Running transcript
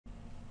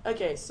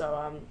Okay,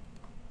 so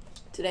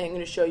today I'm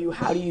going to show you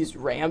how to use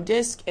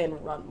Ramdisk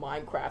and run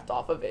Minecraft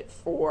off of it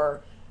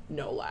for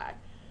no lag.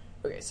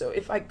 Okay, so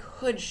if I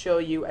could show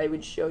you, I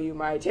would show you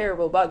my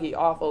terrible, buggy,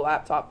 awful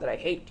laptop that I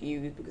hate to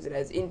use because it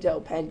has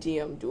Intel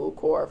Pentium dual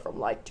core from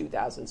like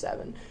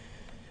 2007,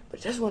 but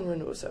it does run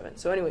Windows 7.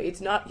 So anyway,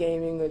 it's not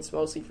gaming; it's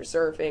mostly for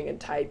surfing and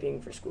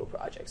typing for school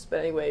projects.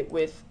 But anyway,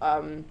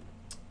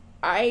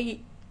 I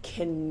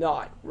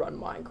cannot run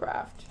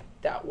Minecraft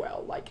that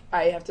well. Like,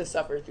 I have to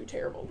suffer through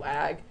terrible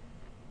lag.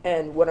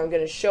 And what I'm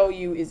going to show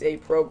you is a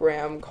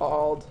program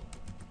called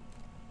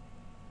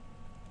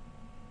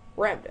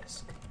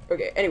Ramdisk.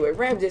 Okay, anyway,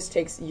 Ramdisk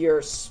takes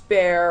your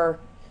spare,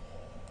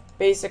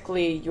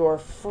 basically your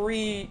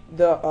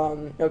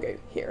okay,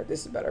 here,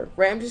 this is better.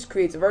 Ramdisk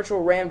creates a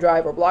virtual RAM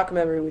drive or block of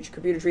memory which your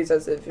computer treats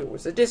as if it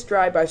was a disk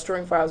drive. By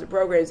storing files and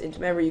programs into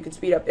memory, you can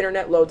speed up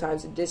internet load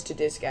times and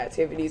disk-to-disk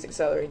activities,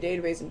 accelerate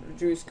database, and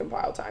reduce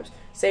compile times.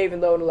 Save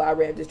and load and allow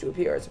Ramdisk to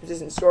appear as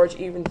persistent storage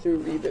even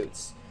through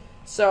reboots.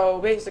 So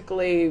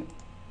basically,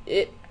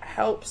 it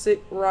helps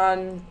it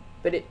run,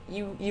 but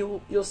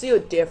you'll see a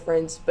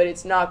difference, but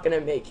it's not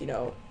gonna make,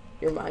 your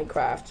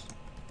Minecraft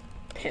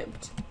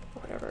pimped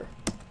or whatever.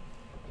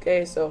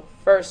 Okay, so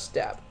first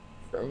step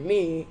for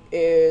me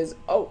is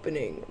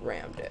opening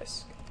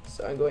Ramdisk.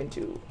 So I'm going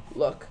to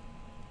look,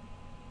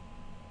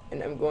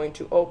 and I'm going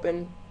to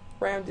open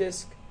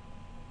Ramdisk.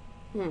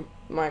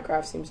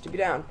 Minecraft seems to be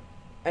down.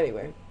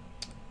 Anyway,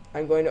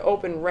 I'm going to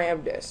open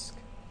Ramdisk.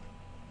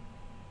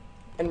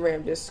 And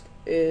Ramdisk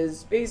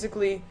is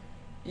basically,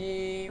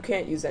 you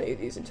can't use any of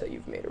these until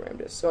you've made a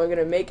Ramdisk. So I'm going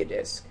to make a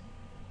disk,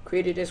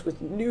 create a disk with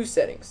new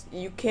settings.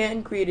 You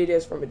can create a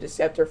disk from a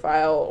Deceptor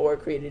file or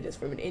create a disk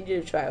from an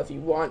image file if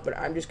you want, but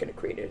I'm just going to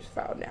create a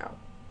file now.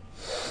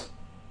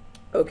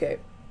 Okay,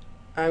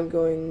 I'm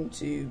going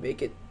to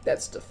make it,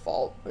 that's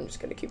default. I'm just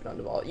going to keep it on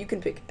default. You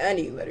can pick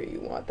any letter you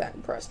want. That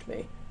impressed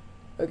me.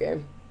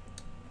 Okay.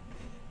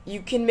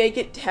 You can make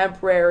it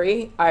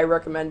temporary. I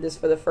recommend this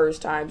for the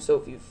first time, so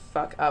if you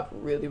fuck up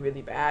really,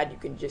 really bad, you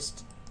can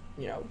just,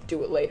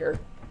 do it later.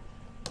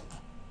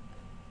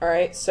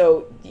 Alright,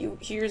 so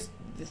here's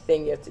the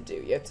thing you have to do.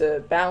 You have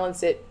to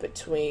balance it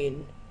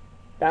between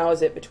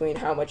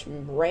how much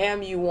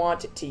RAM you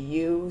want it to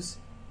use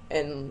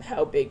and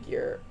how big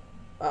your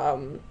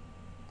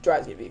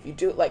drive's gonna be. If you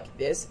do it like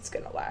this, it's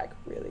gonna lag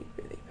really,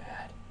 really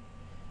bad.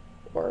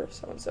 Or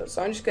so.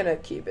 So I'm just gonna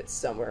keep it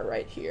somewhere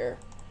right here.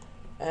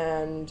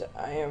 And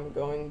I am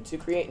going to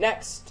create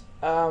next.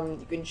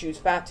 You can choose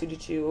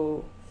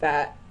FAT222,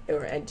 FAT,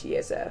 or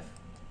NTSF,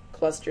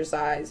 cluster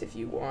size if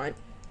you want.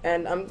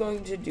 And I'm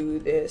going to do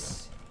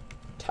this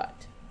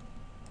tut.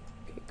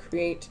 Okay,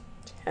 create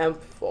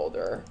temp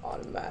folder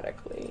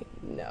automatically.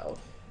 No.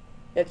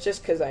 It's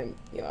just because I'll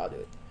do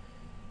it.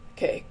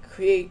 Okay,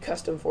 create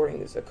custom forwarding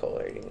this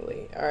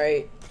accordingly.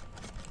 Alright.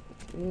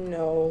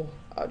 No,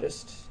 I'll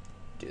just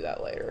do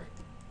that later.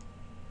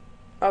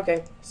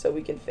 Okay, so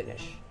we can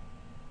finish.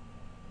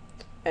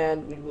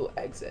 And we will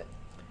exit.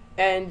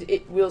 And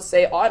it will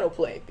say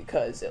autoplay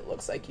because it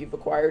looks like you've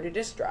acquired a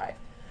disk drive.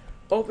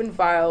 Open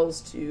files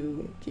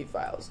to keep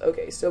files.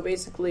 Okay, so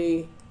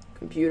basically,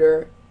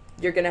 computer,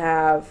 you're going to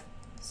have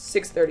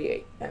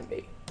 638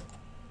 MB.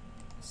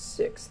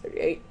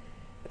 638.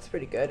 That's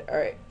pretty good.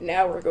 Alright,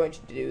 now we're going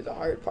to do the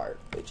hard part,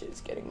 which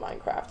is getting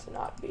Minecraft to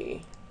not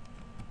be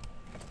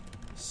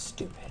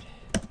stupid.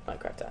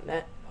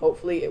 Minecraft.net.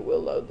 Hopefully it will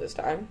load this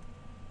time.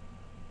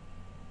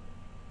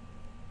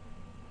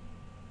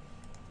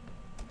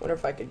 Wonder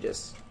if I could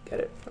just get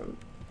it from.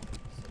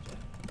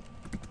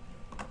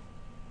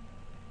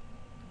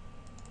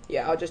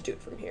 Yeah, I'll just do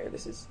it from here.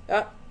 This is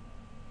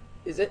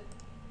is it?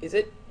 Is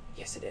it?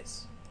 Yes, it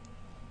is.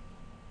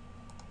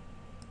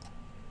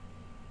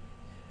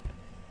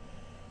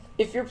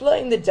 If you're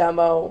playing the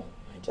demo,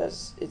 it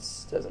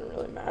doesn't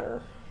really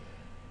matter.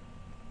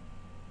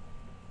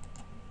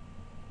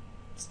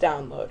 It's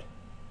download.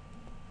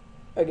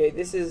 Okay,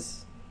 this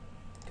is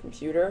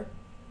computer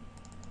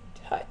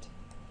tut.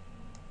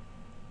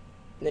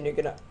 And then you're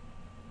gonna,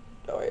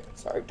 oh wait,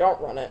 sorry,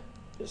 don't run it.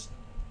 Just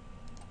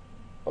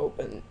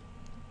open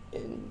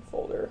in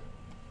folder.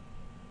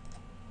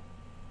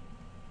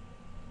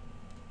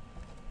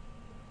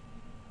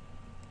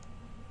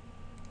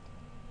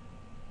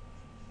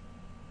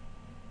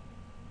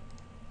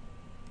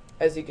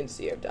 As you can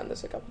see, I've done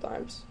this a couple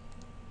times.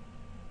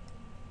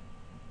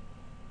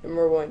 And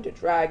we're going to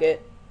drag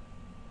it,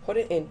 put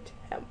it in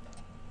temp.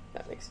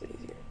 That makes it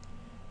easier.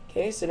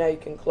 Okay, so now you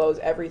can close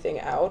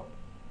everything out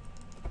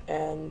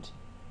and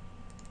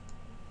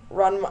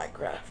run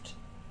Minecraft.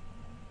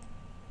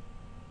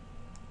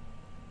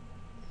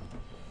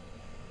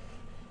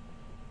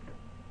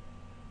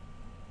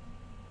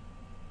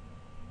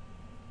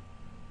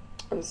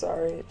 I'm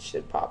sorry, it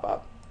should pop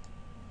up.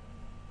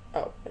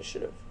 Oh, I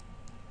should have.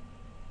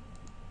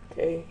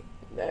 Okay,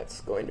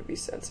 that's going to be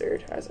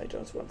censored as I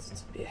don't want it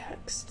to be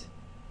hexed.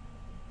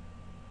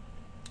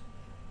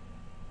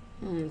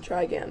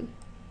 Try again.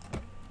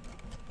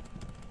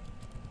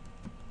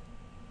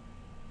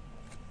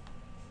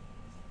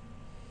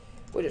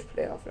 We'll just put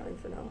it offline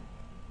for now.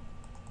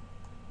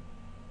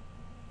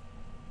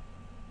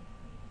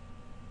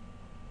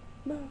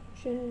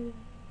 motion.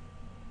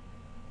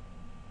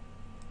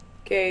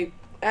 Okay,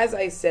 as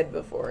I said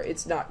before,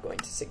 it's not going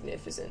to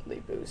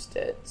significantly boost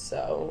it,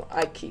 so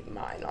I keep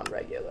mine on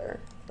regular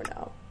for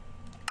now.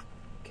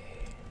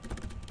 Okay.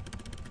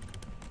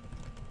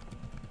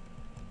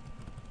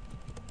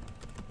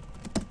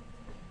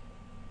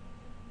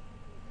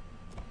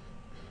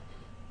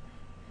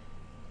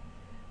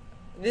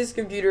 This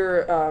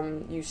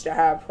computer used to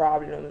have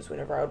problems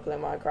whenever I would play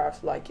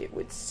Minecraft, like it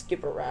would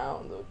skip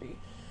around, there would be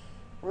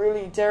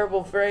really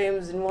terrible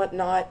frames and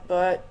whatnot,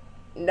 but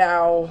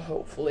now,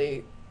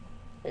 hopefully,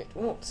 it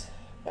won't,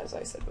 as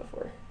I said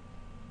before.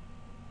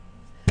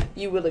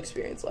 You will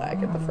experience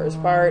lag at the first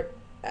part,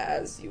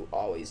 as you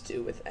always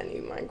do with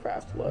any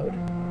Minecraft load.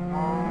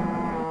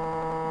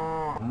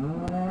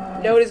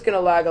 Node is going to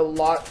lag a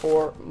lot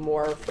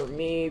more for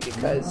me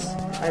because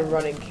I'm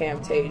running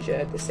Camtasia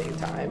at the same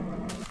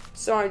time.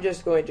 So I'm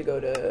just going to go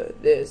to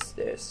this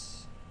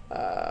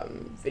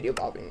video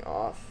popping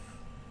off,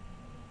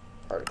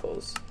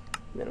 particles,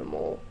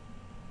 minimal,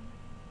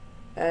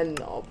 and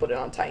I'll put it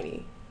on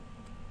tiny.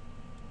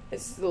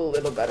 It's a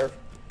little better,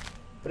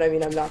 but I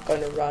mean I'm not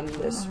going to run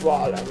this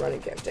while I'm running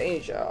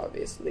Camtasia,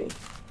 obviously,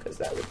 because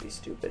that would be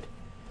stupid.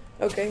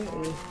 Okay,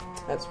 and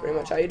that's pretty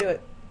much how you do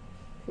it.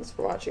 Thanks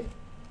for watching.